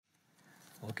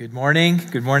Well, good morning.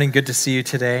 Good morning. Good to see you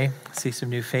today. I see some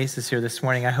new faces here this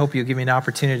morning. I hope you'll give me an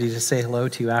opportunity to say hello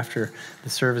to you after the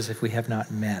service if we have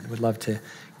not met. Would love to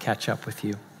catch up with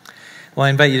you. Well, I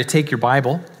invite you to take your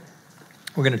Bible.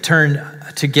 We're going to turn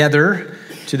together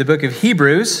to the book of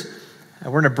Hebrews.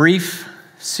 We're in a brief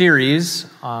series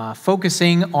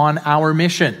focusing on our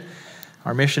mission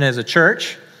as a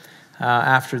church.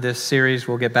 After this series,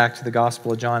 we'll get back to the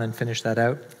Gospel of John and finish that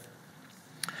out.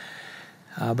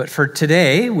 But for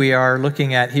today, we are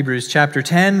looking at Hebrews chapter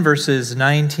 10, verses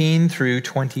 19 through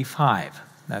 25.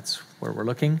 That's where we're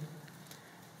looking.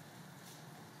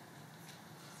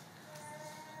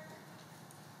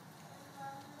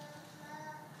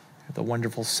 The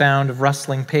wonderful sound of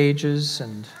rustling pages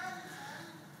and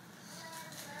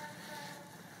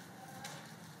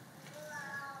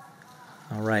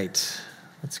all right,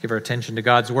 let's give our attention to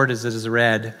God's word as it is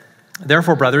read.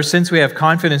 Therefore, brothers, since we have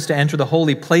confidence to enter the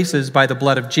holy places by the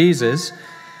blood of Jesus,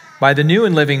 by the new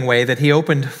and living way that he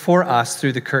opened for us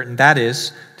through the curtain, that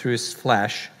is, through his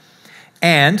flesh,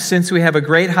 and since we have a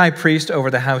great high priest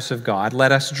over the house of God,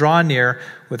 let us draw near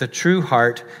with a true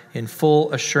heart in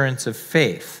full assurance of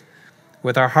faith,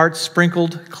 with our hearts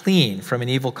sprinkled clean from an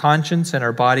evil conscience and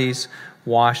our bodies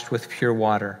washed with pure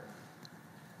water.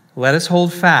 Let us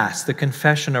hold fast the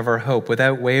confession of our hope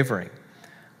without wavering,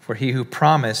 for he who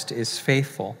promised is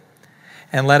faithful.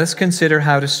 And let us consider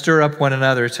how to stir up one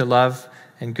another to love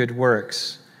and good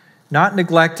works, not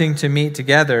neglecting to meet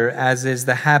together, as is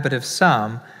the habit of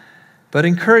some, but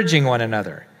encouraging one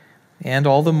another, and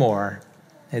all the more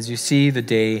as you see the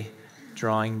day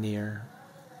drawing near.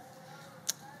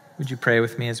 Would you pray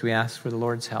with me as we ask for the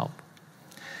Lord's help?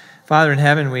 Father in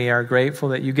heaven, we are grateful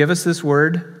that you give us this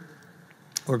word.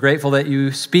 We're grateful that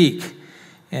you speak,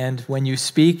 and when you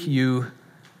speak, you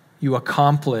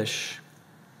accomplish.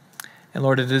 And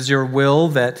Lord, it is your will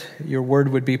that your word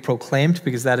would be proclaimed,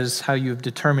 because that is how you have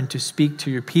determined to speak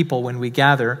to your people when we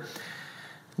gather.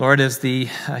 Lord, as the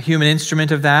human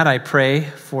instrument of that, I pray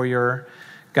for your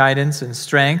guidance and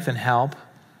strength and help.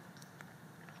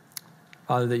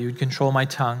 Father, that you would control my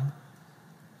tongue,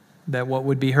 that what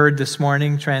would be heard this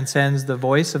morning transcends the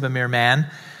voice of a mere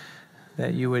man,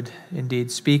 that you would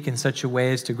indeed speak in such a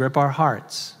way as to grip our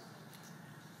hearts.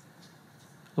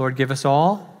 Lord, give us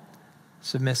all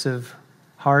submissive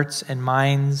hearts and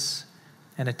minds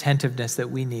and attentiveness that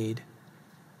we need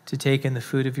to take in the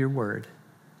food of your word.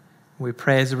 We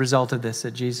pray as a result of this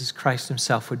that Jesus Christ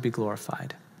himself would be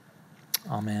glorified.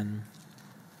 Amen.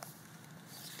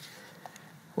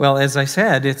 Well, as I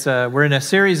said, we're in a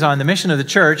series on the mission of the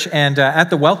church, and at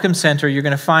the Welcome Center, you're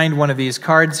going to find one of these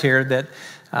cards here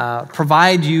that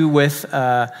provide you with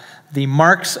the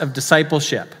marks of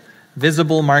discipleship.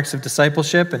 Visible marks of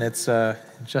discipleship, and it's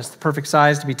just the perfect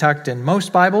size to be tucked in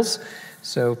most Bibles,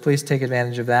 so please take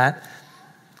advantage of that.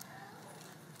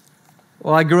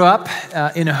 Well, I grew up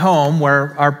in a home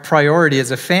where our priority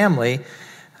as a family,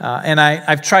 and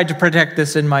I've tried to protect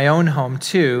this in my own home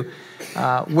too,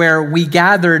 where we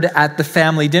gathered at the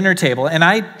family dinner table, and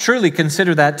I truly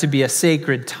consider that to be a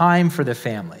sacred time for the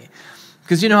family.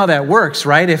 Because you know how that works,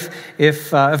 right? If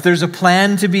there's a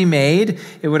plan to be made,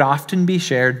 it would often be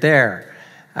shared there.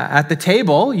 At the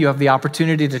table, you have the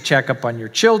opportunity to check up on your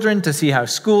children, to see how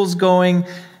school's going.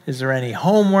 Is there any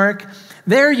homework?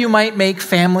 There you might make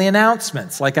family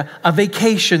announcements, like a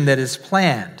vacation that is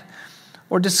planned,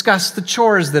 or discuss the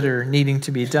chores that are needing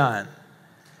to be done.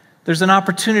 There's an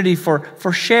opportunity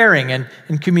for sharing and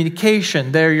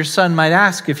communication. There your son might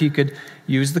ask if you could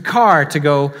use the car to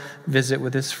go visit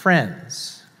with his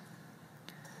friends.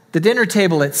 The dinner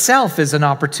table itself is an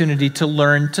opportunity to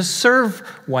learn to serve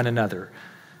one another.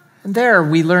 And there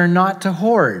we learn not to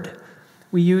hoard.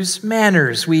 We use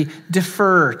manners. We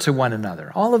defer to one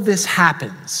another. All of this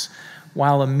happens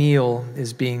while a meal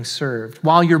is being served.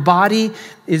 While your body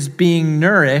is being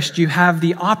nourished, you have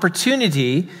the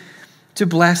opportunity to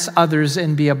bless others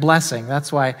and be a blessing.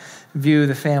 That's why I view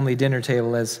the family dinner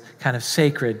table as kind of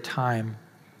sacred time.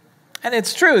 And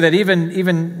it's true that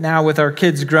even now with our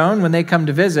kids grown, when they come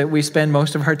to visit, we spend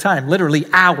most of our time, literally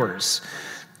hours,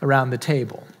 around the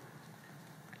table.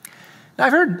 Now,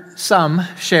 I've heard some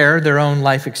share their own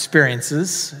life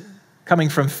experiences coming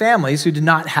from families who did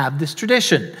not have this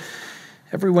tradition.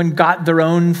 Everyone got their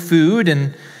own food,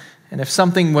 and if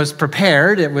something was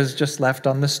prepared, it was just left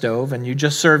on the stove, and you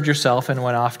just served yourself and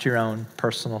went off to your own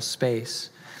personal space.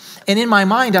 And in my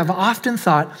mind, I've often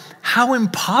thought how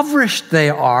impoverished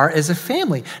they are as a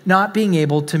family, not being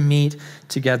able to meet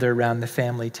together around the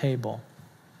family table.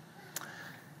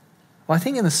 Well, I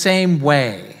think in the same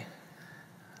way,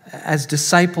 as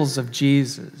disciples of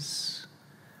Jesus,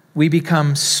 we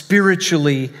become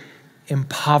spiritually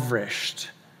impoverished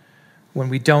when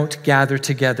we don't gather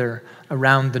together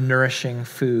around the nourishing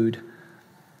food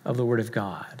of the Word of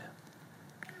God.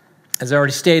 As I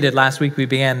already stated, last week we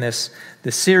began this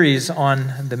series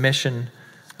on the mission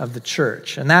of the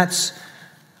church. And that's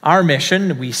our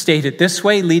mission. We state it this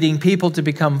way: leading people to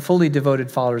become fully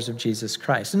devoted followers of Jesus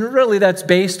Christ. And really that's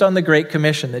based on the Great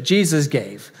Commission that Jesus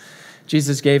gave.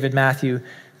 Jesus gave in Matthew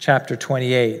chapter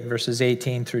 28, verses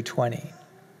 18 through 20.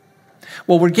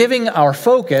 Well, we're giving our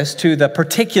focus to the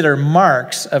particular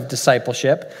marks of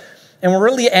discipleship, and we're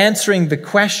really answering the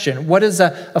question, what does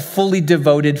a fully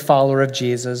devoted follower of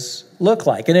Jesus look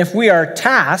like? And if we are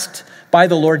tasked by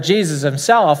the Lord Jesus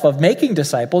himself of making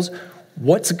disciples,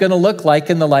 what's it going to look like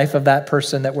in the life of that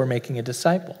person that we're making a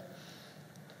disciple?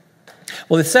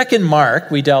 Well, the second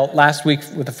mark, we dealt last week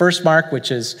with the first mark,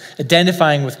 which is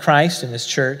identifying with Christ and his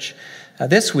church.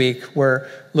 This week, we're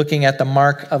looking at the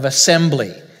mark of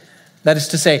assembly. That is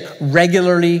to say,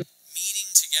 regularly meeting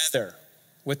together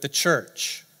with the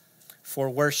church for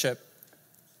worship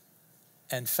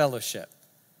and fellowship.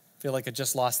 I feel like I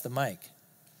just lost the mic.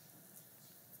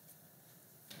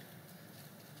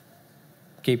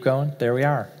 Keep going. There we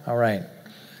are. All right.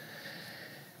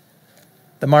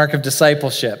 The mark of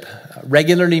discipleship,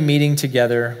 regularly meeting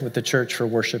together with the church for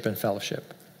worship and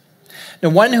fellowship. Now,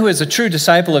 one who is a true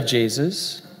disciple of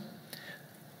Jesus,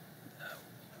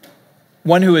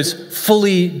 one who is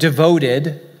fully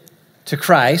devoted to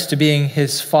Christ, to being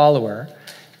his follower,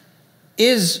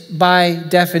 is by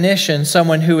definition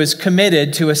someone who is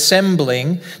committed to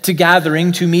assembling, to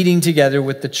gathering, to meeting together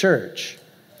with the church.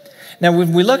 Now,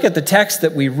 when we look at the text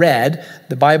that we read,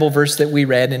 the Bible verse that we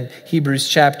read in Hebrews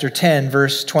chapter 10,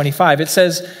 verse 25, it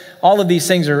says all of these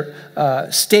things are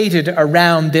stated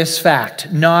around this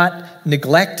fact, not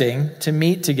neglecting to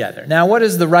meet together. Now, what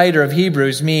does the writer of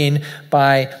Hebrews mean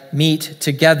by meet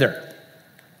together?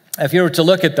 If you were to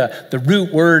look at the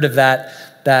root word of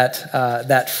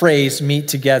that phrase, meet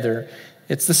together,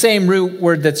 it's the same root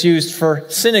word that's used for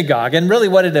synagogue. And really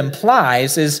what it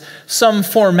implies is some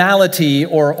formality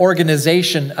or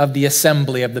organization of the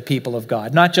assembly of the people of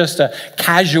God. Not just a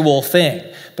casual thing,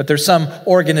 but there's some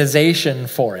organization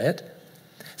for it.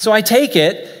 So I take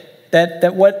it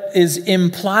that what is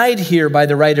implied here by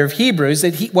the writer of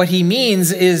Hebrews, what he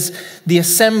means is the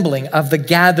assembling of the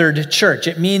gathered church.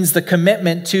 It means the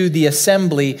commitment to the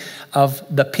assembly of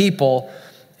the people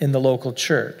in the local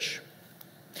church.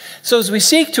 So as we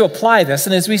seek to apply this,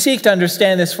 and as we seek to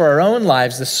understand this for our own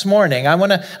lives this morning, I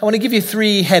want to give you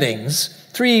three headings,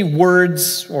 three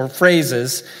words or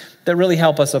phrases that really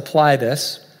help us apply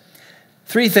this.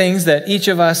 Three things that each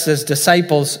of us as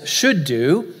disciples should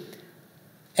do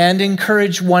and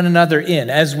encourage one another in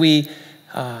as we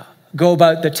go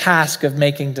about the task of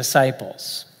making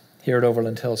disciples here at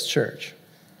Overland Hills Church.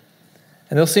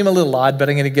 And they'll seem a little odd, but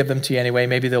I'm going to give them to you anyway.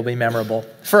 Maybe they'll be memorable.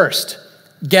 First,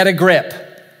 get a grip.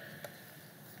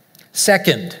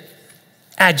 Second,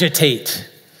 agitate.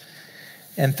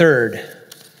 And third,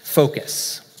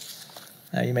 focus.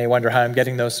 Now you may wonder how I'm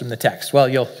getting those from the text. Well,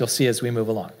 you'll see as we move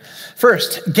along.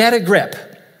 First, get a grip.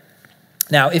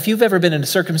 Now, if you've ever been in a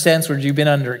circumstance where you've been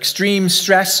under extreme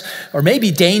stress or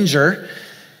maybe danger,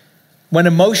 when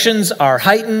emotions are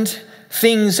heightened,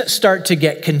 things start to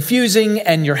get confusing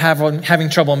and you're having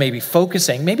trouble maybe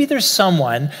focusing. Maybe there's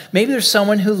someone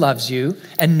who loves you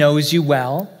and knows you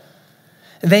well.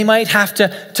 They might have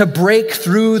to break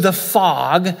through the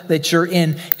fog that you're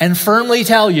in and firmly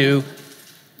tell you,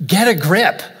 get a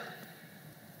grip.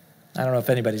 I don't know if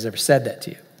anybody's ever said that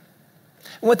to you.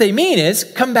 And what they mean is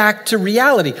come back to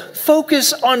reality.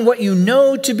 Focus on what you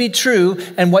know to be true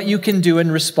and what you can do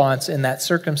in response in that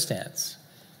circumstance.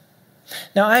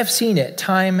 Now, I've seen it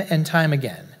time and time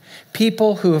again.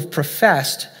 People who have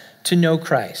professed to know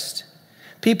Christ.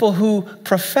 People who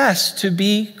profess to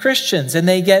be Christians and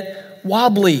they get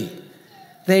wobbly.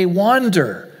 They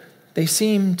wander. They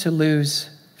seem to lose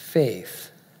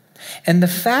faith. And the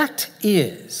fact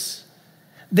is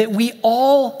that we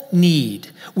all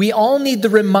need the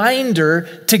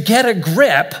reminder to get a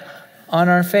grip on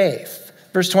our faith.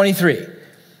 Verse 23,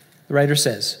 the writer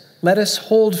says, "Let us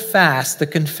hold fast the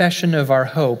confession of our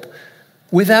hope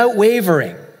without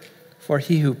wavering, for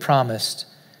he who promised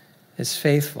is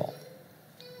faithful."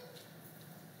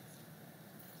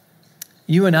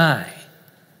 You and I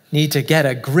need to get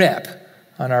a grip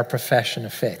on our profession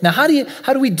of faith. Now, how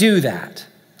do we do that?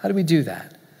 How do we do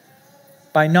that?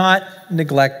 By not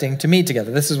neglecting to meet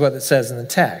together. This is what it says in the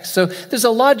text. So there's a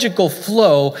logical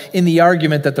flow in the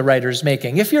argument that the writer is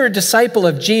making. If you're a disciple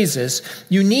of Jesus,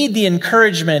 you need the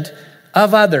encouragement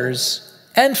of others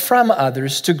and from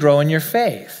others to grow in your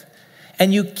faith.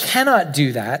 And you cannot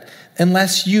do that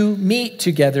unless you meet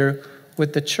together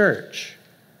with the church.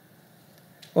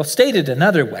 Well, stated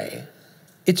another way,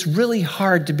 it's really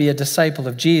hard to be a disciple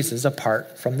of Jesus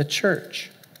apart from the church.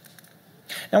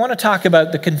 Now, I want to talk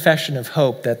about the confession of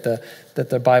hope that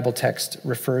the Bible text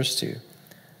refers to.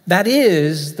 That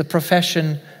is the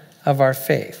profession of our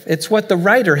faith. It's what the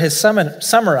writer has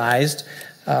summarized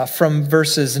from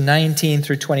verses 19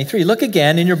 through 23. Look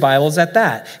again in your Bibles at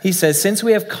that. He says, since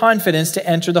we have confidence to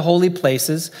enter the holy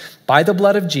places by the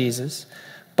blood of Jesus,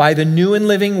 by the new and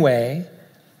living way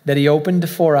that he opened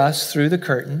for us through the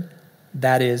curtain,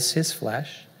 that is his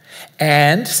flesh,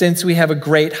 and since we have a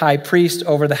great high priest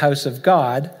over the house of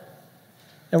God,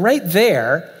 now right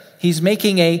there, he's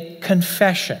making a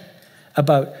confession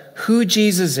about who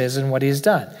Jesus is and what he's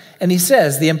done. And he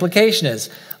says, the implication is,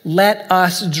 let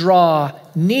us draw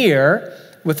near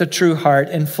with a true heart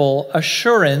and full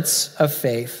assurance of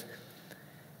faith.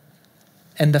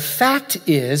 And the fact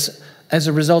is, as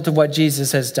a result of what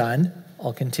Jesus has done,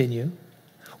 I'll continue,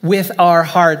 with our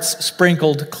hearts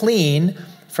sprinkled clean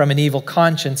from an evil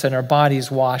conscience and our bodies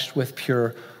washed with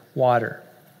pure water.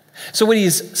 So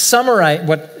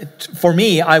for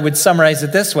me, I would summarize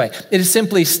it this way. It is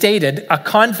simply stated a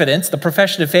confidence, the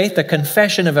profession of faith, the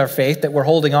confession of our faith that we're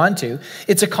holding on to.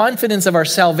 It's a confidence of our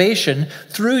salvation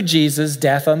through Jesus'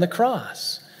 death on the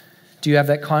cross. Do you have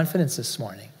that confidence this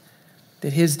morning?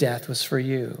 That his death was for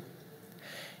you.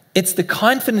 It's the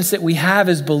confidence that we have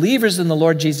as believers in the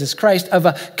Lord Jesus Christ of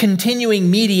a continuing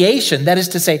mediation. That is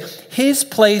to say, his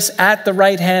place at the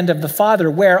right hand of the Father,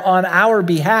 where on our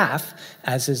behalf,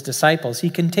 as his disciples, he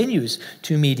continues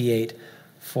to mediate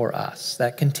for us.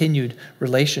 That continued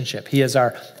relationship. He is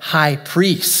our high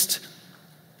priest.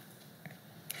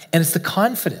 And it's the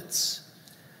confidence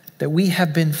that we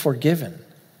have been forgiven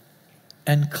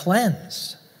and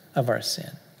cleansed of our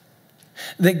sin.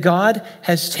 That God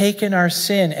has taken our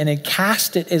sin and had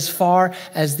cast it as far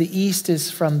as the east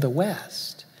is from the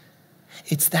west.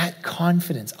 It's that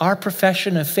confidence, our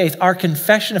profession of faith, our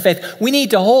confession of faith. We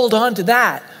need to hold on to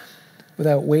that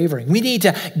without wavering. We need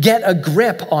to get a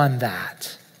grip on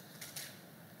that.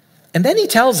 And then he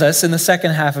tells us in the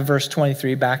second half of verse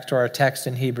 23, back to our text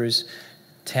in Hebrews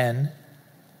 10,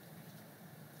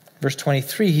 verse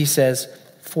 23, he says,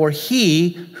 for he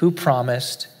who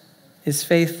promised is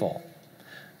faithful.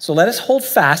 So let us hold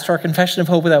fast to our confession of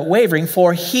hope without wavering,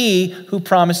 for he who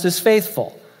promised is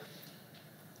faithful.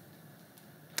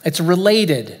 It's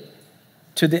related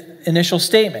to the initial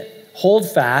statement. Hold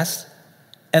fast,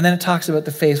 and then it talks about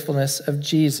the faithfulness of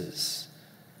Jesus.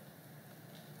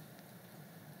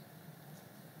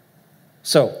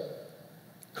 So,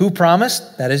 who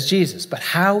promised? That is Jesus. But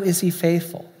how is he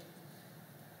faithful?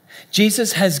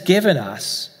 Jesus has given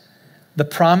us the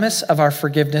promise of our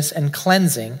forgiveness and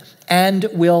cleansing, and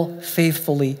will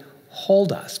faithfully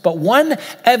hold us. But one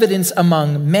evidence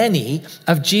among many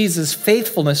of Jesus'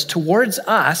 faithfulness towards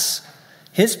us,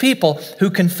 his people who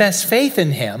confess faith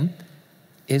in him,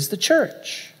 is the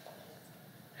church.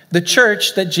 The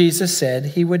church that Jesus said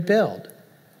he would build.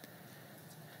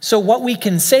 So what we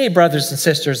can say, brothers and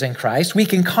sisters in Christ, we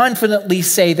can confidently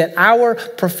say that our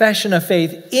profession of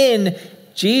faith in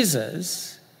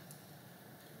Jesus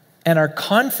and our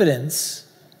confidence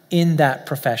in that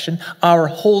profession, our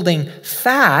holding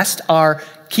fast, our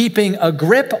keeping a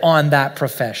grip on that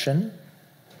profession,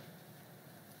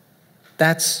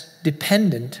 that's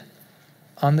dependent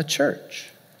on the church.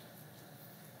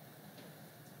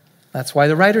 That's why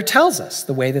the writer tells us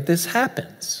the way that this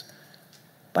happens,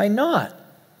 by not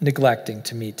neglecting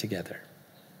to meet together.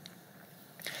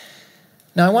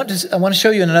 Now, I want to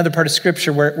show you in another part of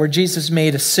Scripture where Jesus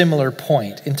made a similar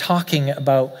point in talking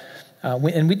about,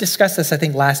 and we discussed this, I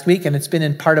think, last week, and it's been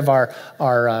in part of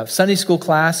our Sunday school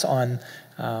class on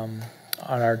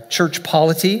our church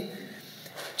polity.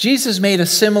 Jesus made a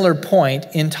similar point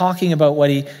in talking about what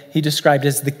he described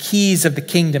as the keys of the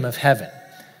kingdom of heaven.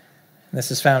 And this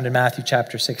is found in Matthew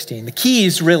chapter 16. The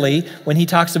keys, really, when he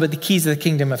talks about the keys of the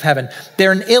kingdom of heaven,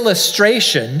 they're an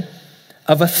illustration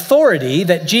of authority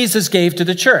that Jesus gave to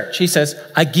the church. He says,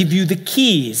 I give you the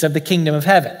keys of the kingdom of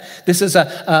heaven. This is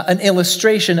an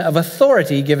illustration of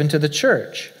authority given to the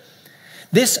church.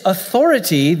 This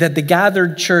authority that the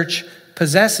gathered church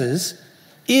possesses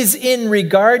is in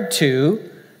regard to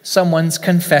someone's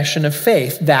confession of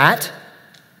faith that,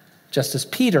 just as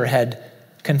Peter had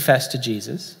confessed to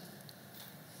Jesus,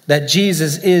 that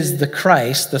Jesus is the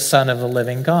Christ, the Son of the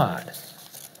living God.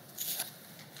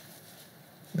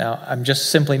 Now, I'm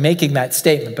just simply making that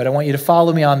statement, but I want you to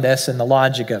follow me on this and the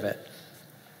logic of it.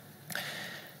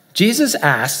 Jesus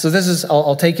asked, so this is,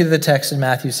 I'll take you to the text in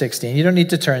Matthew 16. You don't need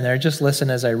to turn there, just listen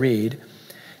as I read.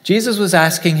 Jesus was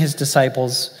asking his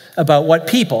disciples about what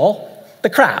people, the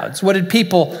crowds,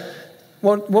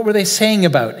 what were they saying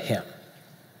about him?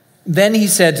 Then he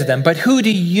said to them, "But who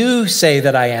do you say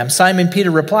that I am?" Simon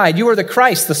Peter replied, "You are the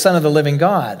Christ, the Son of the living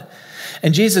God."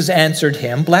 And Jesus answered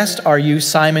him, "Blessed are you,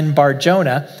 Simon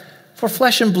Bar-Jonah, for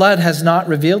flesh and blood has not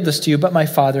revealed this to you, but my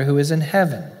Father who is in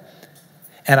heaven.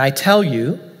 And I tell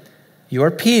you, you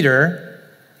are Peter,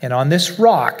 and on this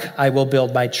rock I will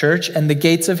build my church, and the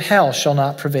gates of hell shall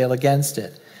not prevail against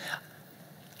it.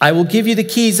 I will give you the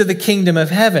keys of the kingdom of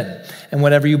heaven, and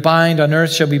whatever you bind on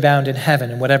earth shall be bound in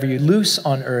heaven, and whatever you loose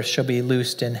on earth shall be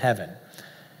loosed in heaven."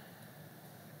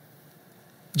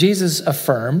 Jesus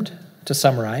affirmed, to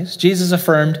summarize, Jesus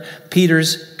affirmed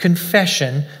Peter's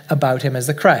confession about him as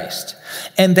the Christ.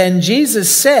 And then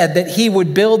Jesus said that he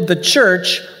would build the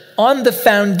church on the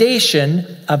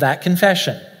foundation of that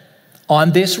confession,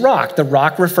 on this rock, the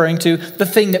rock referring to the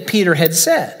thing that Peter had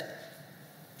said.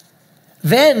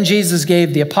 Then Jesus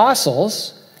gave the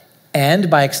apostles,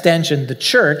 and by extension the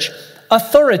church,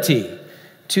 authority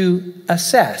to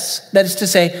assess, that is to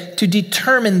say, to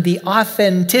determine the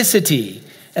authenticity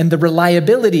and the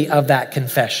reliability of that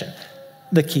confession,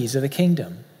 the keys of the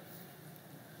kingdom.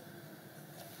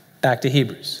 Back to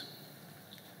Hebrews.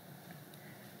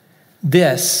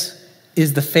 This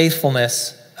is the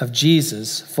faithfulness of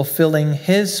Jesus, fulfilling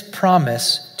his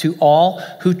promise to all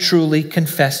who truly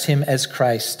confessed him as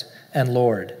Christ and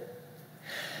Lord.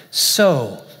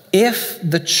 So, if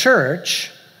the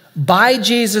church, by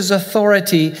Jesus'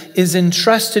 authority, is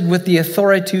entrusted with the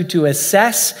authority to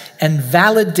assess and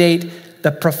validate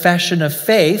the profession of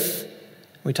faith,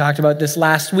 we talked about this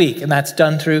last week, and that's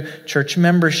done through church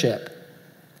membership,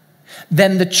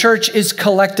 then the church is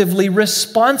collectively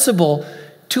responsible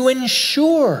to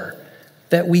ensure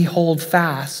that we hold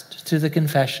fast to the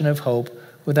confession of hope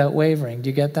without wavering. Do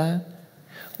you get that?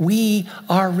 We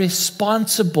are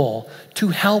responsible to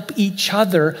help each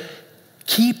other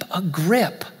keep a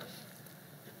grip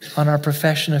on our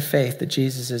profession of faith that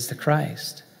Jesus is the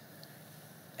Christ.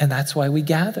 And that's why we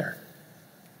gather.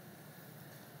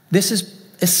 This is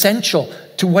essential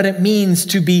to what it means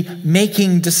to be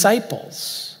making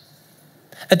disciples.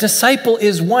 A disciple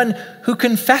is one who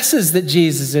confesses that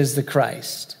Jesus is the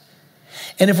Christ.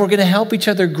 And if we're going to help each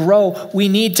other grow, we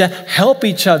need to help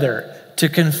each other to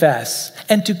confess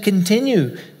and to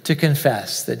continue to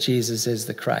confess that Jesus is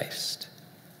the Christ.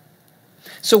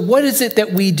 So what is it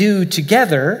that we do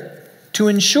together to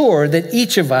ensure that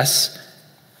each of us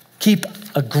keep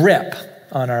a grip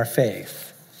on our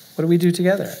faith? What do we do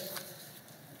together?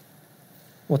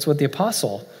 What's what the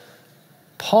apostle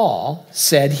Paul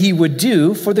said he would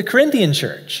do for the Corinthian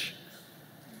church.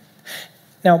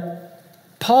 Now,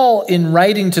 Paul, in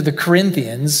writing to the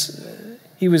Corinthians,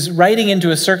 he was writing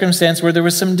into a circumstance where there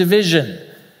was some division.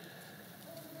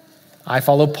 I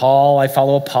follow Paul, I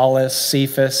follow Apollos,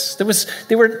 Cephas.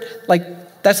 They were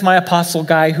like, that's my apostle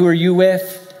guy, who are you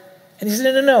with? And he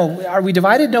said, no, are we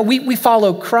divided? No, we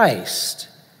follow Christ.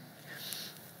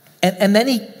 And then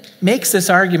he makes this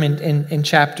argument in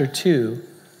chapter 2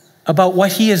 about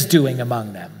what he is doing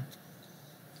among them.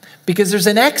 Because there's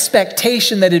an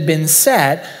expectation that had been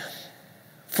set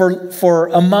for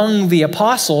among the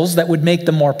apostles that would make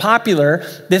them more popular,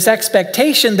 this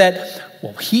expectation that,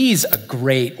 well, he's a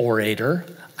great orator.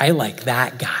 I like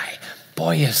that guy.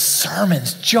 Boy, his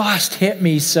sermons just hit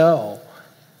me so.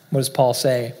 What does Paul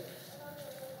say?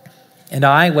 And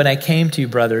I, when I came to you,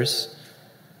 brothers,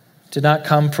 did not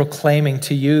come proclaiming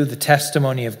to you the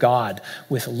testimony of God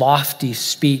with lofty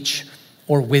speech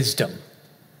or wisdom.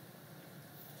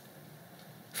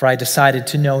 For I decided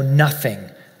to know nothing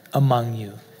among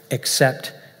you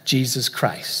except Jesus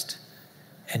Christ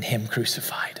and him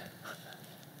crucified.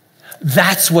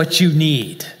 That's what you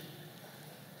need.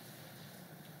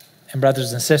 And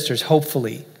brothers and sisters,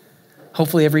 hopefully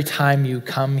every time you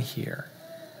come here,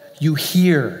 you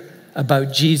hear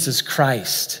about Jesus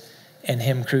Christ and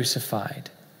him crucified.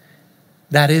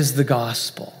 That is the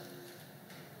gospel.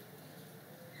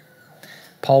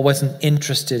 Paul wasn't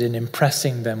interested in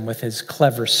impressing them with his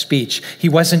clever speech. He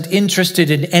wasn't interested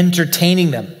in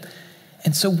entertaining them.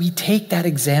 And so we take that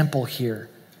example here.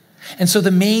 And so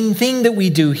the main thing that we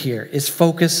do here is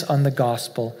focus on the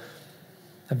gospel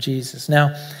of Jesus.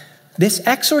 Now, this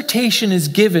exhortation is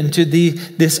given to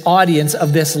this audience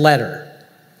of this letter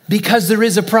because there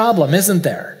is a problem, isn't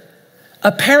there?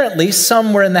 Apparently,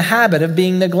 some were in the habit of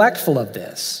being neglectful of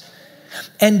this.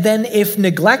 And then if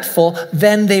neglectful,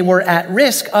 then they were at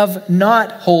risk of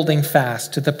not holding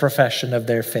fast to the profession of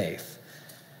their faith.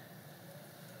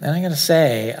 And I got to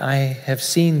say, I have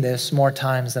seen this more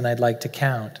times than I'd like to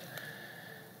count.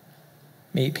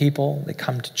 meet people, they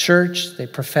come to church, they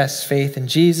profess faith in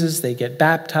Jesus, they get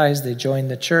baptized, they join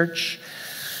the church.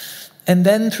 And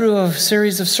then through a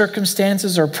series of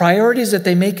circumstances or priorities that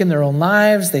they make in their own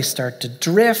lives, they start to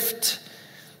drift.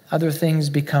 Other things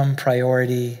become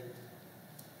priority.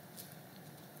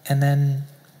 And then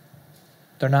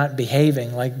they're not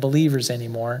behaving like believers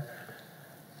anymore.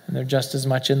 And they're just as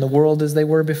much in the world as they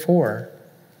were before.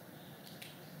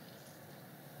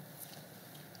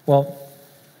 Well,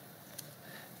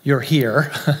 you're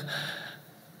here.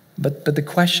 But the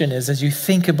question is, as you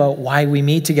think about why we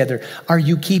meet together, are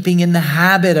you keeping in the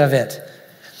habit of it?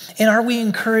 And are we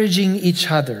encouraging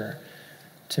each other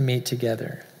to meet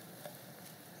together?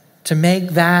 To make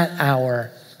that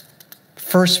our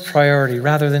first priority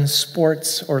rather than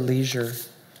sports or leisure.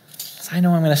 I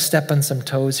know I'm going to step on some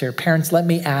toes here. Parents, let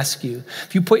me ask you,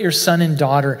 if you put your son and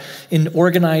daughter in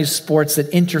organized sports that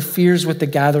interferes with the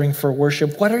gathering for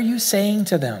worship, what are you saying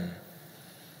to them?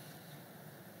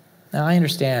 Now, I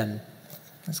understand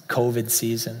it's COVID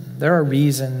season. There are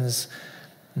reasons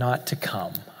not to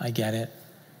come. I get it.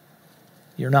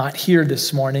 You're not here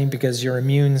this morning because your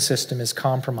immune system is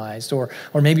compromised, or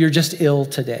maybe you're just ill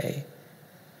today.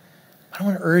 But I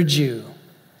want to urge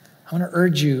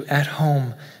you at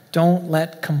home, don't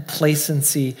let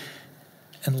complacency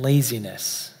and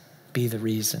laziness be the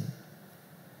reason.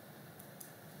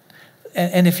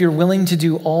 And if you're willing to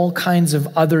do all kinds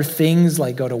of other things,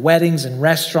 like go to weddings and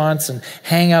restaurants and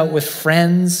hang out with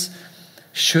friends,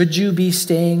 should you be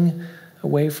staying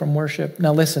away from worship?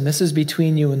 Now listen, this is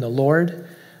between you and the Lord.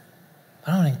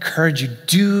 I want to encourage you,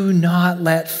 do not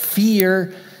let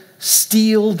fear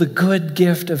steal the good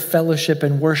gift of fellowship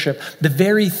and worship, the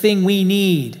very thing we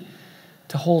need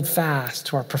to hold fast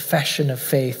to our profession of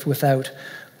faith without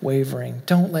wavering.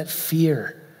 Don't let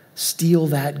fear steal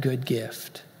that good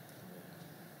gift.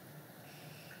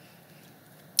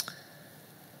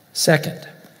 Second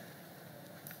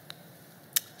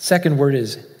word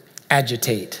is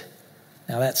agitate.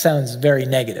 Now that sounds very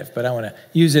negative, but I want to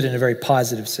use it in a very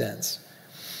positive sense.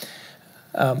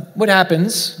 What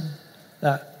happens,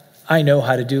 I know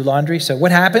how to do laundry, so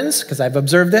what happens, because I've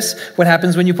observed this, what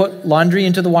happens when you put laundry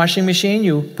into the washing machine?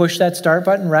 You push that start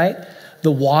button, right?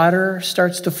 The water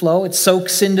starts to flow, it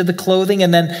soaks into the clothing,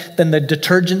 and then the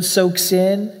detergent soaks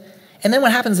in. And then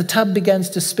what happens? The tub begins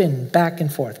to spin back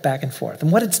and forth, back and forth.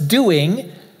 And what it's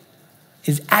doing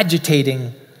is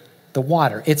agitating the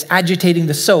water. It's agitating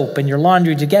the soap and your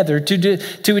laundry together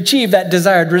to achieve that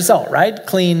desired result, right?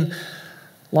 Clean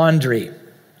laundry.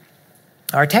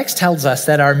 Our text tells us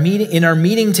that in our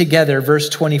meeting together, verse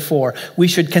 24, we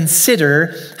should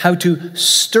consider how to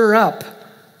stir up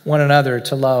one another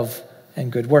to love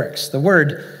and good works. The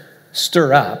word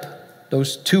stir up,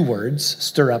 those two words,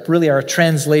 stir up, really are a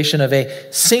translation of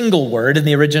a single word in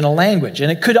the original language. And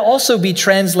it could also be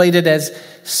translated as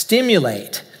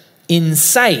stimulate,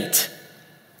 incite,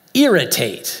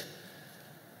 irritate,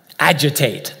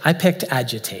 agitate. I picked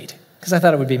agitate because I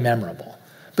thought it would be memorable.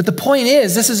 But the point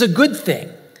is, this is a good thing.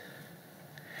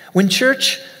 When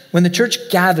the church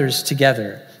gathers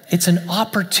together, it's an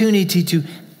opportunity to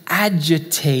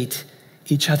agitate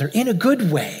each other in a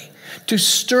good way, to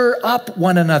stir up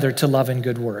one another to love and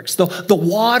good works. The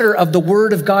water of the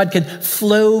Word of God can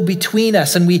flow between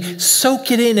us, and we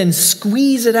soak it in and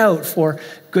squeeze it out for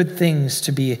good things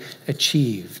to be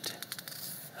achieved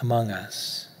among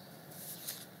us.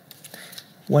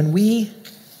 When we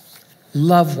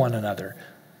love one another,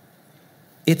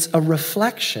 it's a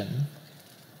reflection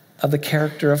of the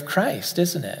character of Christ,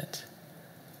 isn't it?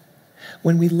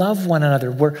 When we love one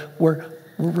another, we're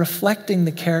reflecting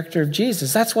the character of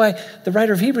Jesus. That's why the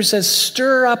writer of Hebrews says,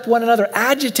 stir up one another,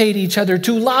 agitate each other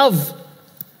to love.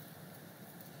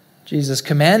 Jesus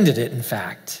commanded it, in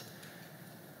fact.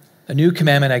 A new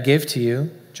commandment I give to you,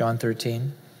 John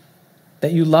 13,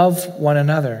 that you love one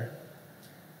another.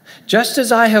 Just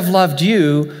as I have loved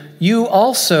you, you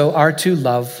also are to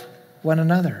love one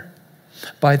another.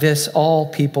 By this,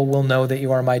 all people will know that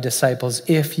you are my disciples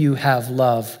if you have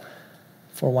love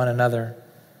for one another.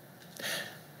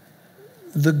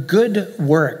 The good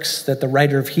works that the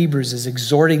writer of Hebrews is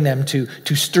exhorting them to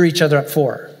stir each other up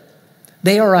for,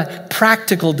 they are a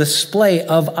practical display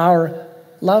of our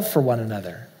love for one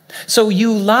another. So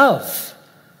you love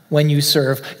when you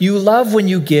serve. You love when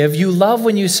you give. You love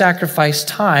when you sacrifice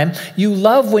time. You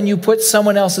love when you put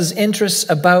someone else's interests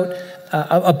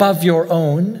above your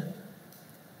own.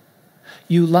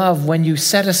 You love when you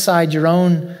set aside your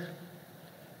own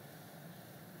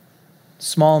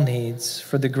small needs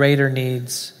for the greater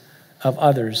needs of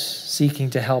others, seeking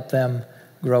to help them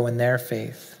grow in their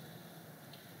faith.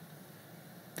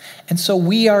 And so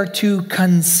we are to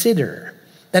consider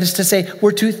That is to say,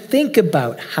 we're to think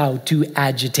about how to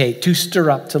agitate, to stir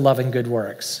up to love and good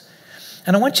works.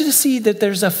 And I want you to see that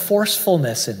there's a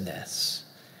forcefulness in this.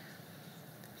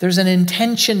 There's an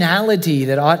intentionality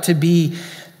that ought to be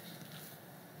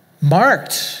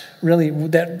marked, really,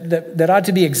 that ought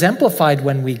to be exemplified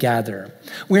when we gather.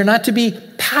 We're not to be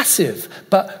passive,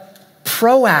 but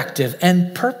proactive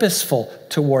and purposeful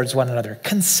towards one another.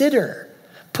 Consider,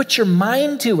 put your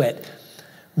mind to it,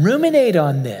 ruminate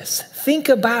on this, think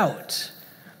about,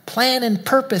 plan and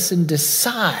purpose and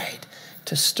decide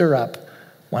to stir up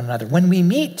one another. When we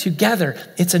meet together,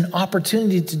 it's an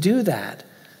opportunity to do that,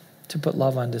 to put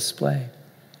love on display.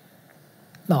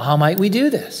 Now, how might we do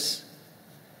this?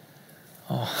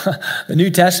 Oh, the New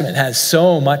Testament has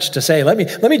so much to say. Let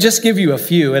me just give you a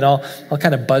few, and I'll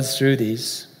kind of buzz through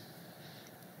these.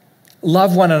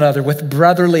 Love one another with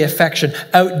brotherly affection.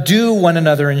 Outdo one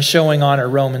another in showing honor,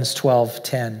 Romans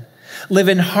 12:10. Live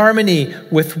in harmony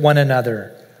with one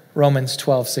another, Romans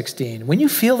 12:16. When you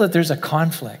feel that there's a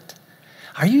conflict,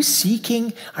 are you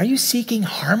seeking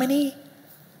harmony?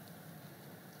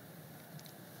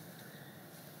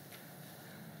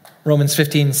 Romans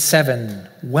 15:7,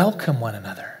 welcome one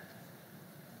another.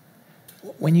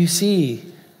 When you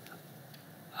see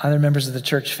other members of the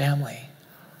church family,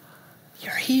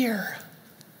 you're here.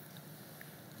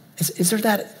 Is there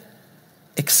that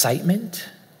excitement?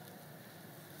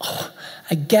 Oh,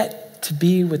 I get to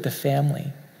be with the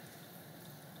family.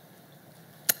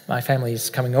 My family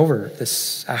is coming over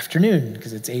this afternoon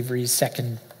because it's Avery's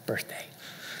second birthday.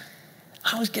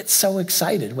 I always get so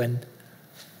excited when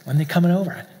they're coming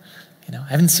over. I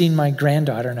haven't seen my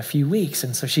granddaughter in a few weeks,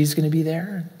 and so she's going to be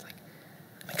there.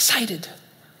 I'm excited.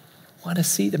 I want to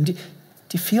see them. Do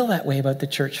you feel that way about the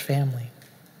church family?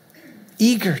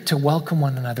 Eager to welcome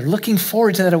one another, looking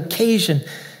forward to that occasion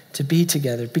to be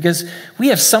together, because we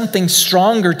have something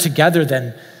stronger together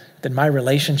than my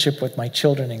relationship with my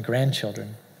children and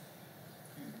grandchildren.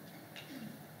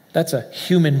 That's a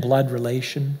human blood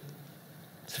relation.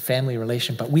 It's a family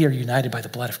relation, but we are united by the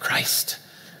blood of Christ.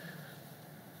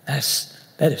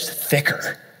 That is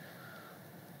thicker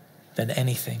than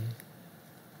anything,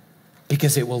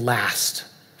 because it will last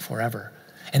forever.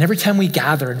 And every time we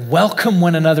gather and welcome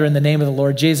one another in the name of the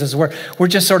Lord Jesus, we're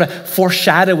just sort of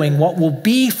foreshadowing what will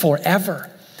be forever.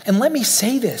 And let me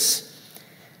say this.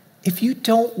 If you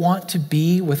don't want to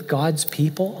be with God's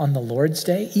people on the Lord's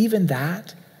Day, even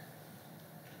that,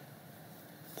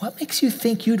 what makes you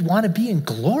think you'd want to be in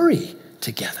glory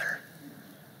together?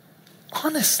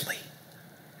 Honestly.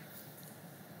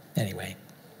 Anyway,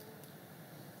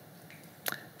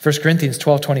 1 Corinthians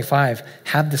 12:25,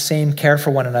 have the same care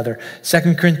for one another.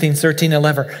 2 Corinthians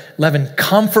 13:11,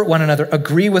 comfort one another,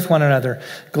 agree with one another.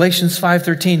 Galatians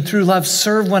 5:13, through love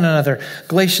serve one another.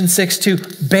 Galatians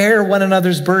 6:2, bear one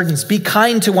another's burdens, be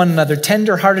kind to one another,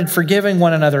 tender-hearted, forgiving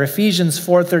one another. Ephesians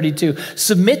 4:32,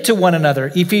 submit to one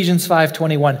another. Ephesians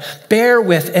 5:21, bear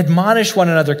with, admonish one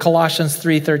another. Colossians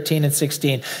 3:13 and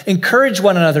 16, encourage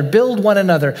one another, build one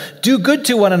another, do good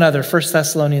to one another. 1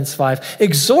 Thessalonians 5,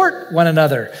 exhort one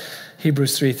another.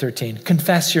 Hebrews 3:13,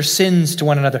 confess your sins to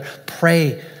one another,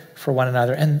 pray for one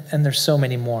another, and there's so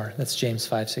many more. That's James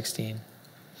 5:16.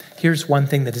 Here's one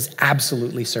thing that is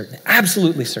absolutely certain.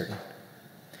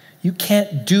 You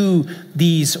can't do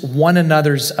these one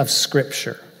another's of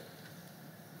Scripture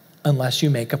unless you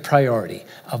make a priority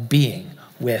of being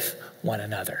with one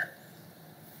another.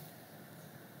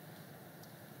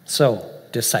 So,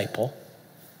 disciple,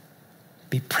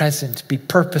 be present, be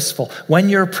purposeful. When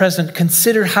you're present,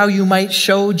 consider how you might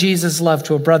show Jesus' love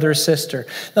to a brother or sister.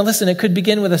 Now listen, it could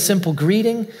begin with a simple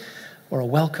greeting or a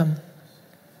welcome.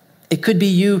 It could be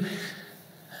you,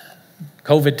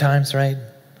 COVID times, right?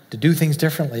 To do things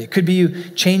differently. It could be you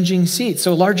changing seats.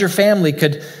 So a larger family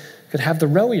could have the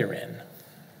row you're in.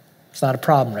 It's not a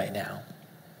problem right now.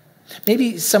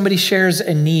 Maybe somebody shares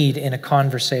a need in a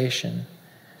conversation.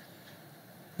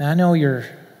 Now I know you're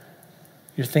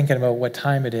thinking about what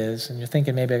time it is, and you're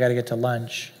thinking maybe I got to get to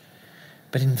lunch.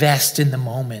 But invest in the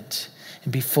moment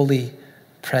and be fully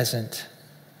present.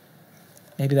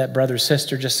 Maybe that brother or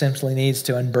sister just simply needs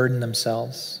to unburden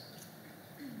themselves.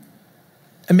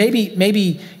 And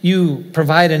maybe you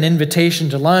provide an invitation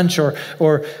to lunch or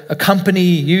accompany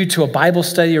you to a Bible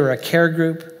study or a care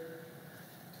group.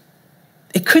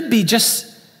 It could be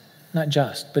not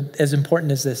just, but as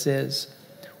important as this is,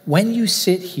 when you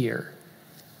sit here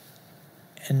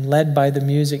and led by the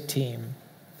music team,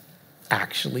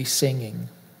 actually singing,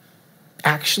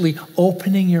 actually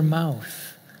opening your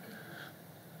mouth.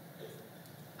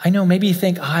 I know maybe you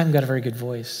think, I haven't got a very good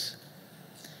voice.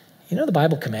 The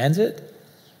Bible commands it.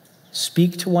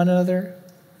 Speak to one another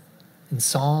in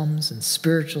psalms and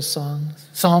spiritual songs,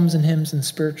 psalms and hymns and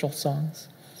spiritual songs.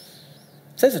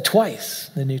 It says it twice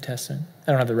in the New Testament.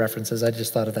 I don't have the references. I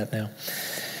just thought of that now.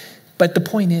 But the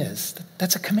point is,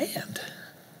 that's a command.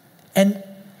 And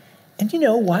you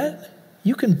know what?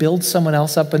 You can build someone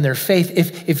else up in their faith.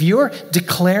 If you're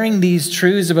declaring these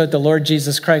truths about the Lord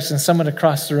Jesus Christ and someone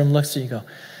across the room looks at you and go,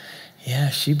 yeah,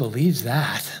 she believes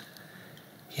that.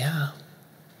 Yeah.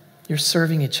 You're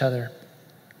serving each other.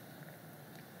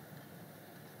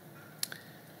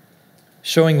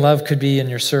 Showing love could be in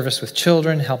your service with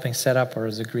children, helping set up, or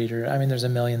as a greeter. I mean, there's a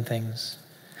million things.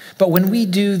 But when we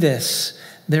do this,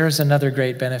 there's another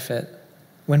great benefit.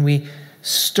 When we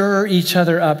stir each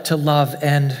other up to love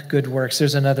and good works,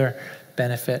 there's another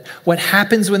benefit. What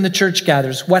happens when the church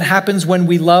gathers? What happens when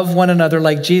we love one another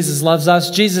like Jesus loves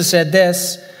us? Jesus said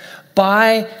this,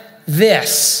 by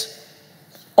this,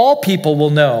 all people will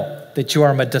know that you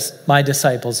are my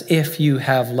disciples if you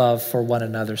have love for one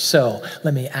another. So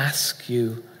let me ask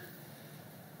you,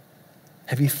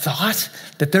 have you thought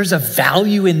that there's a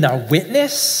value in our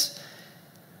witness?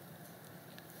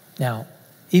 Now,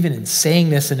 even in saying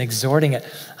this and exhorting it,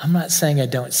 I'm not saying I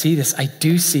don't see this. I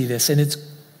do see this, and it's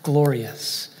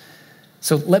glorious.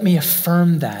 So let me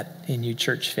affirm that in you,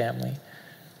 church family.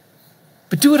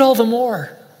 But do it all the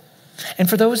more. And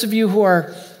for those of you who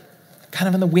are kind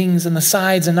of on the wings and the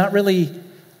sides and not really,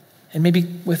 and maybe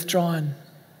withdrawn,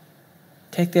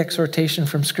 take the exhortation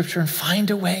from Scripture and find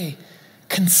a way.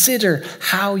 Consider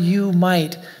how you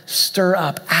might stir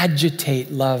up,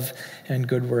 agitate love and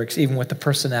good works, even with the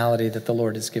personality that the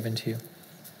Lord has given to you.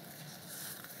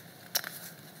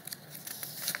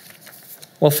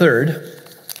 Well,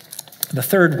 the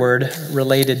third word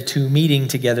related to meeting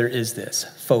together is this,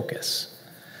 focus.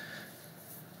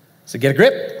 So get a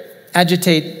grip,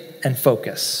 agitate, and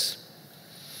focus.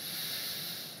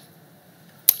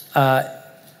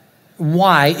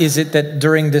 Why is it that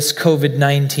during this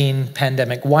COVID-19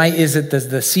 pandemic, why is it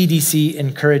that the CDC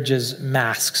encourages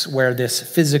masks where this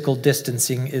physical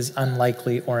distancing is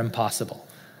unlikely or impossible?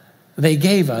 They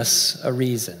gave us a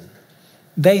reason.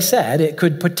 They said it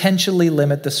could potentially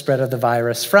limit the spread of the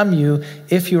virus from you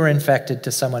if you were infected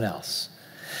to someone else.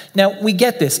 Now, we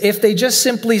get this. If they just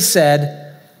simply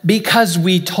said, because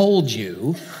we told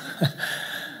you,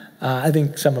 I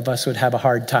think some of us would have a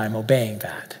hard time obeying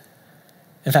that.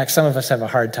 In fact, some of us have a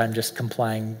hard time just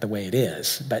complying the way it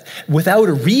is. But without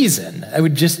a reason, it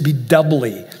would just be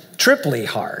doubly, triply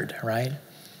hard, right?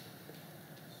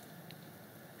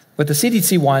 What the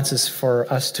CDC wants is for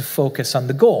us to focus on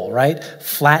the goal, right?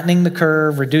 Flattening the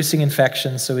curve, reducing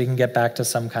infections so we can get back to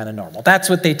some kind of normal. That's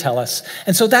what they tell us.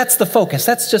 And so that's the focus.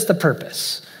 That's just the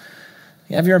purpose.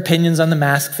 You have your opinions on the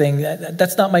mask thing.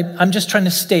 That's not I'm just trying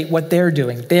to state what they're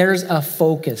doing. There's a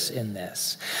focus in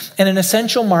this. And an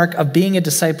essential mark of being a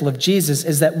disciple of Jesus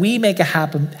is that we make a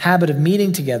habit of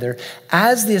meeting together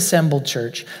as the assembled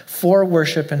church for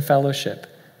worship and fellowship.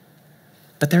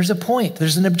 But there's a point,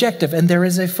 there's an objective, and there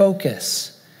is a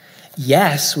focus.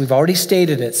 Yes, we've already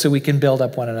stated it so we can build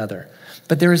up one another.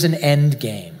 But there is an end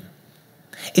game.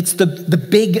 It's the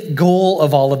big goal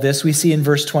of all of this we see in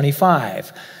verse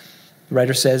 25. The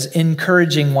writer says,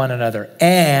 encouraging one another,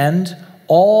 and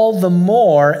all the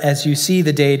more as you see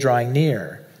the day drawing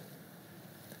near.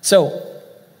 So,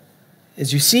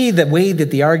 as you see the way that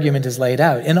the argument is laid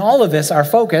out, in all of this, our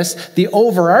focus, the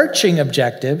overarching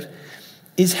objective,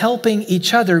 is helping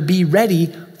each other be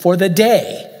ready for the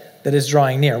day that is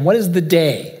drawing near. What is the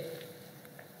day?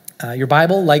 Your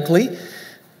Bible likely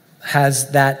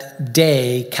has that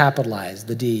day capitalized,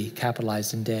 the D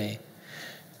capitalized in day.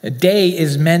 A day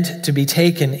is meant to be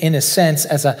taken, in a sense,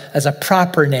 as a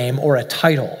proper name or a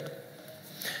title.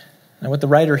 And what the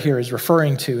writer here is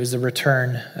referring to is the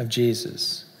return of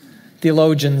Jesus.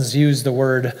 Theologians use the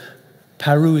word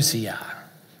parousia.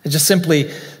 It's just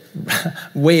simply a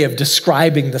way of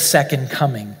describing the second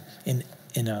coming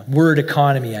in a word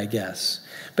economy, I guess.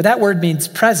 But that word means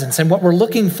presence. And what we're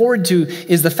looking forward to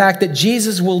is the fact that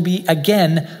Jesus will be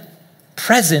again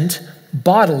present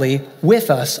bodily with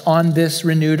us on this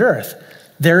renewed earth.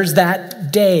 There's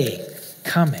that day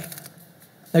coming.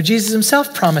 Now, Jesus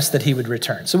himself promised that he would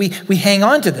return. So we hang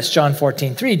on to this. John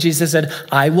 14:3, Jesus said,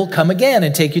 I will come again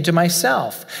and take you to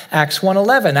myself. Acts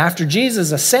 1:11, after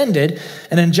Jesus ascended,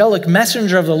 an angelic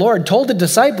messenger of the Lord told the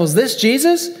disciples, this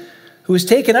Jesus who was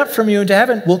taken up from you into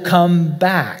heaven will come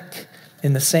back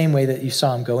in the same way that you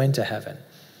saw him go into heaven.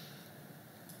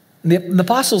 The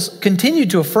apostles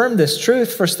continued to affirm this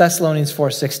truth. 1 Thessalonians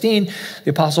 4:16, the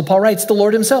apostle Paul writes, the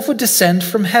Lord himself would descend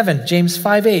from heaven. James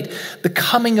 5:8, the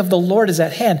coming of the Lord is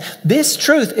at hand. This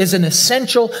truth is an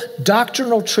essential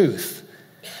doctrinal truth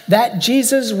that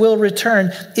Jesus will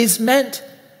return is meant,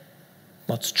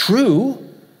 well, it's true,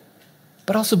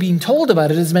 but also being told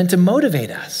about it is meant to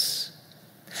motivate us.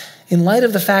 In light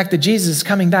of the fact that Jesus is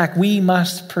coming back, we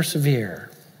must persevere.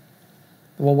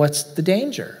 Well, what's the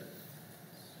danger?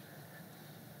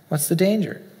 What's the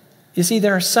danger? You see,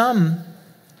 there are some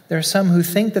who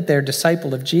think that they're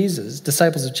disciples of Jesus,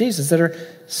 that are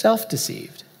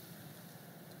self-deceived.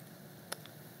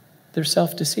 They're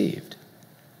self-deceived.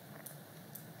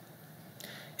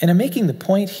 And I'm making the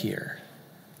point here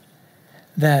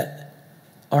that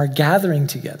our gathering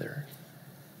together,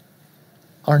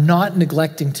 our not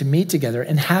neglecting to meet together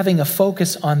and having a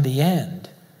focus on the end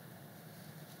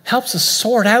helps us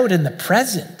sort out in the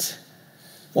present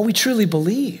what we truly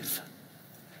believe.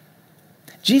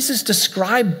 Jesus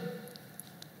described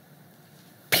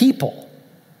people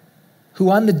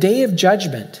who on the day of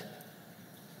judgment,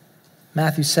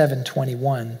 Matthew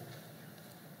 7:21,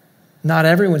 not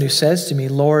everyone who says to me,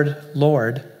 Lord,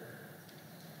 Lord,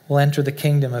 will enter the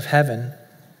kingdom of heaven,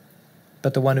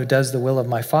 but the one who does the will of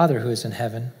my Father who is in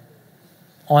heaven.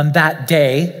 On that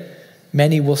day,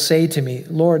 many will say to me,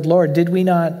 Lord, Lord, did we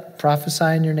not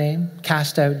prophesy in your name,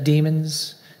 cast out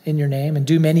demons in your name, and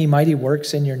do many mighty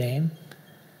works in your name?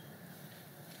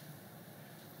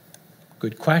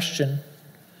 Good question.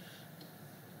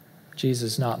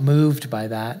 Jesus not moved by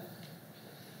that.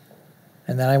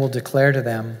 And then I will declare to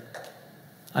them,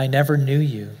 I never knew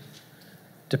you.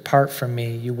 Depart from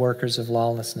me, you workers of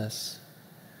lawlessness.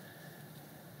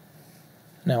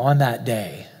 Now, on that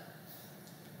day,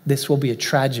 this will be a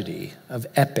tragedy of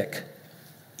epic,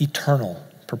 eternal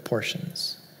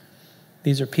proportions.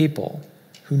 These are people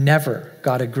who never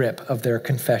got a grip of their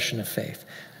confession of faith.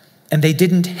 And they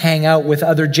didn't hang out with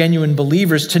other genuine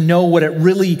believers to know what it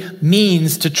really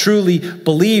means to truly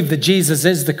believe that Jesus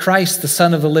is the Christ, the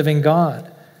Son of the living God.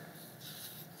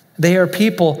 They are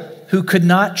people who could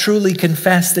not truly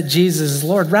confess that Jesus is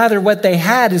Lord. Rather, what they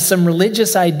had is some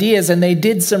religious ideas and they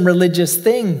did some religious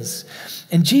things.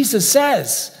 And Jesus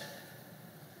says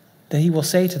that he will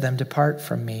say to them, depart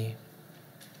from me.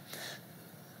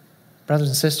 Brothers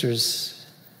and sisters,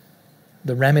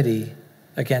 the remedy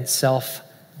against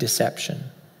self-deception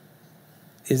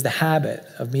is the habit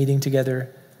of meeting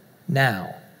together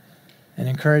now and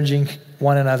encouraging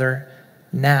one another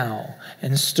now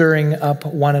and stirring up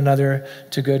one another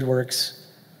to good works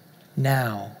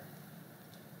now.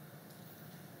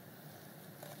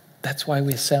 That's why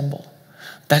we assemble.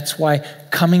 That's why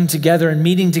coming together and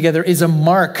meeting together is a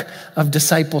mark of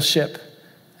discipleship,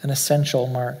 an essential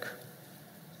mark.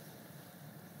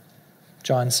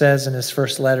 John says in his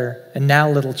first letter, and now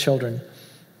little children,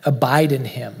 abide in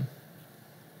him.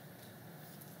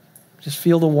 Just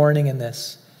feel the warning in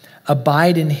this.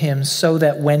 Abide in him so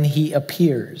that when he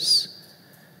appears,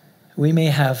 we may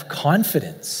have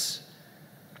confidence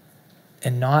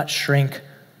and not shrink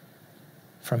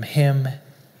from him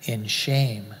in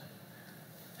shame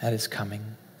at his coming.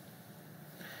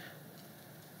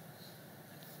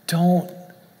 Don't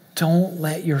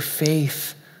let your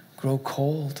faith grow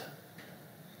cold.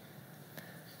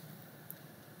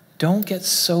 Don't get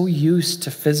so used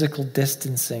to physical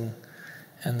distancing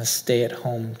and the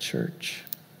stay-at-home church.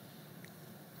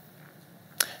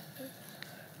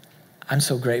 I'm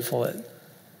so grateful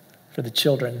for the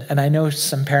children. And I know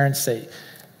some parents say,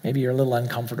 maybe you're a little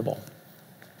uncomfortable.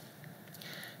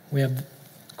 We have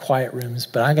quiet rooms,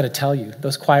 but I'm going to tell you,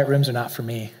 those quiet rooms are not for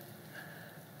me.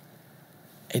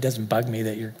 It doesn't bug me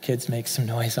that your kids make some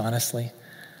noise, honestly.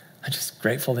 I'm just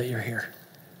grateful that you're here.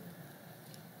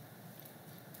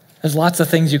 There's lots of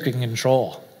things you can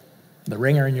control. The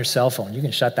ringer in your cell phone, you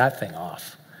can shut that thing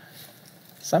off.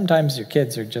 Sometimes your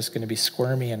kids are just going to be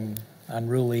squirmy and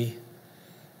unruly.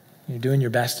 You're doing your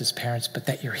best as parents, but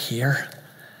that you're here,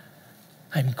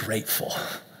 I'm grateful.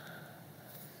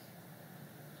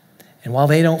 And while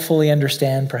they don't fully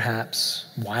understand, perhaps,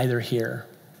 why they're here,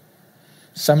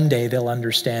 someday they'll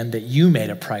understand that you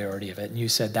made a priority of it and you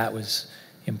said that was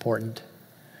important.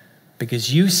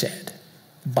 Because you said,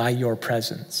 by your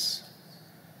presence,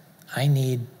 I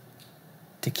need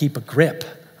to keep a grip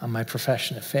on my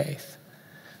profession of faith.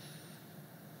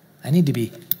 I need to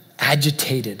be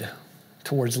agitated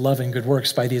towards love and good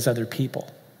works by these other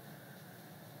people.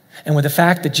 And with the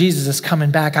fact that Jesus is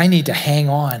coming back, I need to hang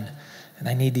on, and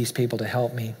I need these people to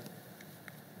help me.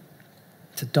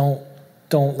 So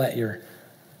don't let your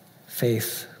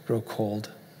faith grow cold.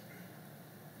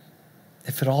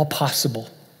 If at all possible,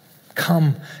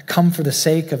 come for the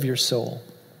sake of your soul.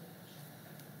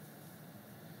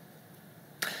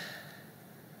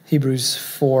 Hebrews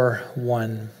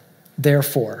 4:1.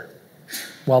 Therefore,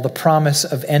 while the promise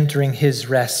of entering his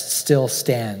rest still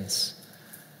stands,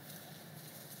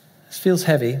 feels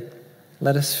heavy,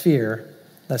 let us fear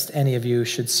lest any of you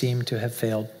should seem to have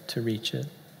failed to reach it.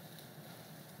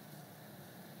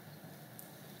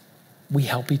 We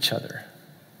help each other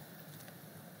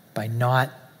by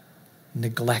not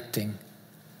neglecting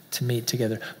to meet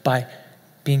together, by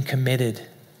being committed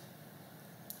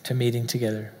to meeting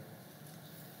together.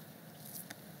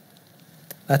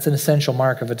 That's an essential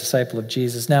mark of a disciple of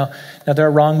Jesus. Now there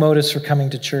are wrong motives for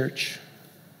coming to church.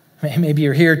 Maybe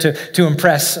you're here to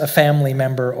impress a family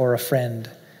member or a friend.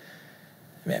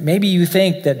 Maybe you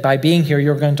think that by being here,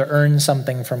 you're going to earn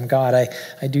something from God.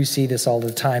 I do see this all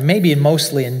the time, maybe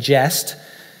mostly in jest.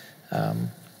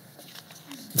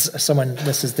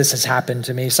 This has happened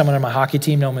to me. Someone on my hockey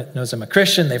team knows I'm a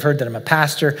Christian. They've heard that I'm a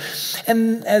pastor.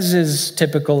 And as is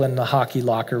typical in the hockey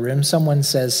locker room, someone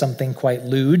says something quite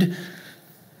lewd.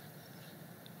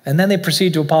 And then they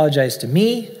proceed to apologize to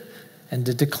me and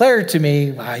to declare to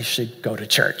me, I should go to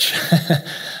church.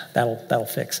 That'll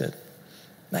fix it.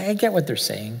 I get what they're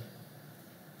saying.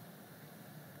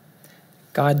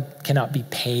 God cannot be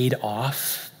paid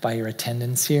off by your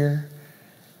attendance here.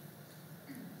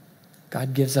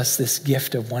 God gives us this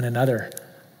gift of one another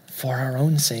for our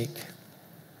own sake.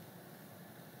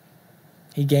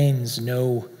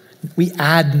 We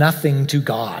add nothing to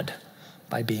God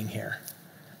by being here,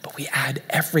 but we add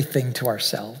everything to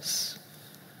ourselves.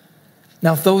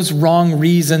 Now, if those wrong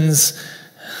reasons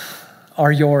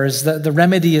are yours, the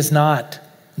remedy is not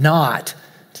to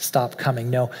stop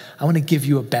coming. No, I want to give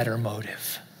you a better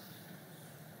motive.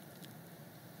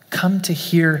 Come to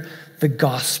hear the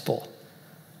gospel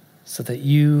so that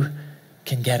you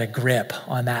can get a grip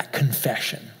on that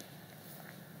confession.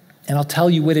 And I'll tell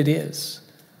you what it is.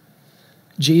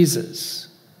 Jesus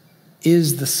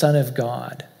is the Son of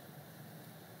God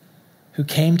who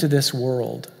came to this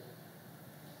world.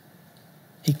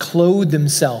 He clothed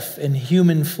himself in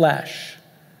human flesh.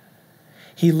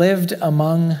 He lived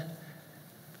among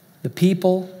the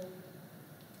people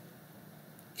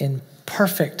in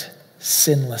perfect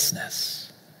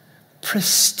sinlessness,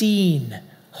 pristine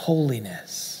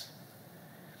holiness.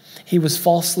 He was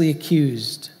falsely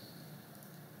accused.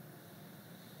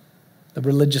 The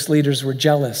religious leaders were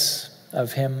jealous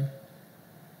of him,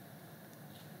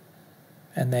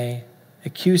 and they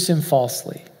accused him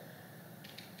falsely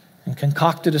and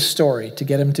concocted a story to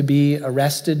get him to be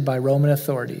arrested by Roman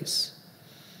authorities.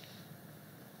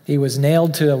 He was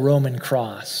nailed to a Roman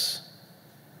cross.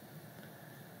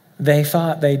 They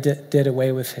thought they did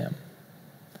away with him,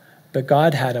 but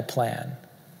God had a plan.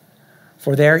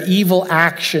 For their evil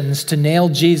actions to nail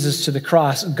Jesus to the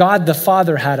cross, God the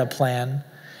Father had a plan,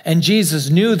 and Jesus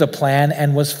knew the plan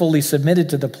and was fully submitted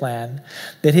to the plan,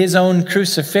 that his own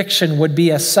crucifixion would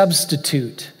be a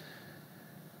substitute,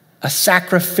 a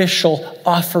sacrificial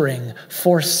offering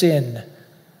for sin,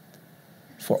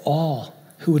 for all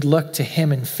who would look to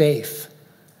him in faith,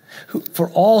 for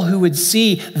all who would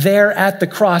see there at the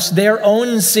cross their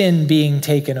own sin being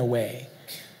taken away.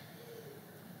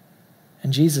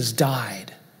 And Jesus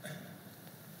died.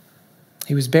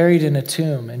 He was buried in a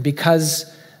tomb, and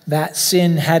because that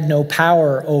sin had no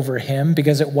power over him,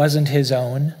 because it wasn't his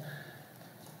own,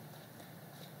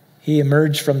 he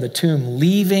emerged from the tomb,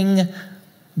 leaving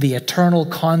the eternal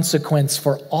consequence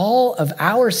for all of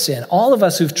our sin, all of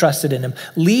us who've trusted in him,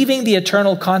 leaving the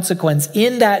eternal consequence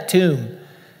in that tomb.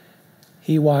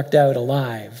 He walked out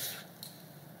alive,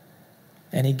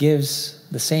 and he gives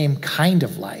the same kind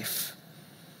of life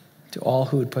to all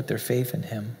who would put their faith in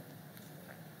him.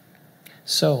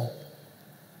 So,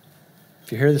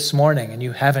 if you're here this morning and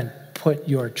you haven't put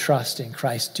your trust in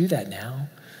Christ, do that now.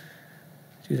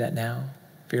 Do that now.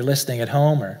 If you're listening at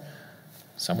home or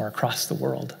somewhere across the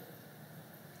world,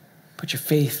 put your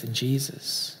faith in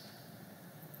Jesus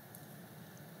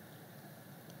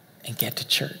and get to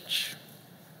church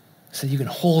so you can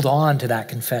hold on to that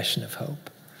confession of hope.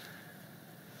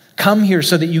 Come here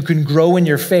so that you can grow in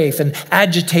your faith and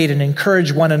agitate and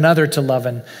encourage one another to love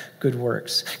and good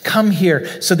works. Come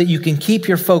here so that you can keep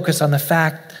your focus on the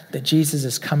fact that Jesus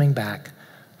is coming back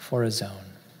for his own.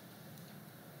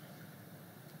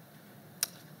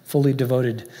 Fully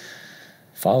devoted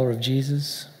follower of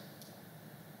Jesus,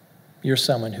 you're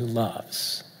someone who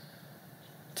loves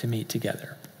to meet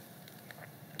together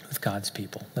with God's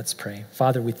people. Let's pray.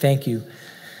 Father, we thank you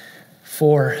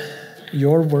for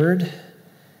your word,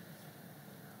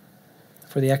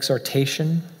 for the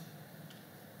exhortation,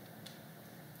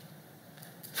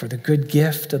 for the good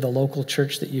gift of the local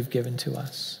church that you've given to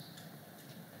us.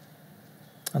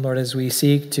 And Lord, as we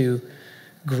seek to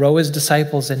grow as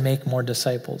disciples and make more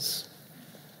disciples,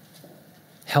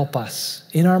 help us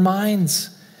in our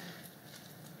minds,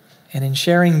 and in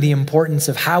sharing the importance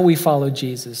of how we follow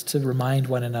Jesus to remind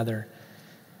one another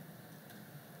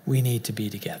we need to be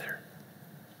together.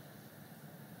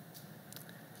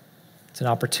 It's an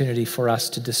opportunity for us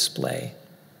to display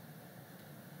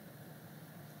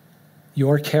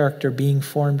your character being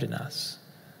formed in us,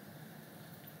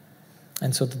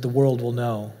 and so that the world will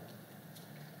know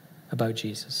about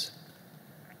Jesus.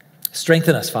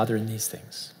 Strengthen us, Father, in these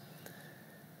things.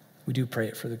 We do pray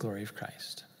it for the glory of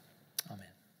Christ.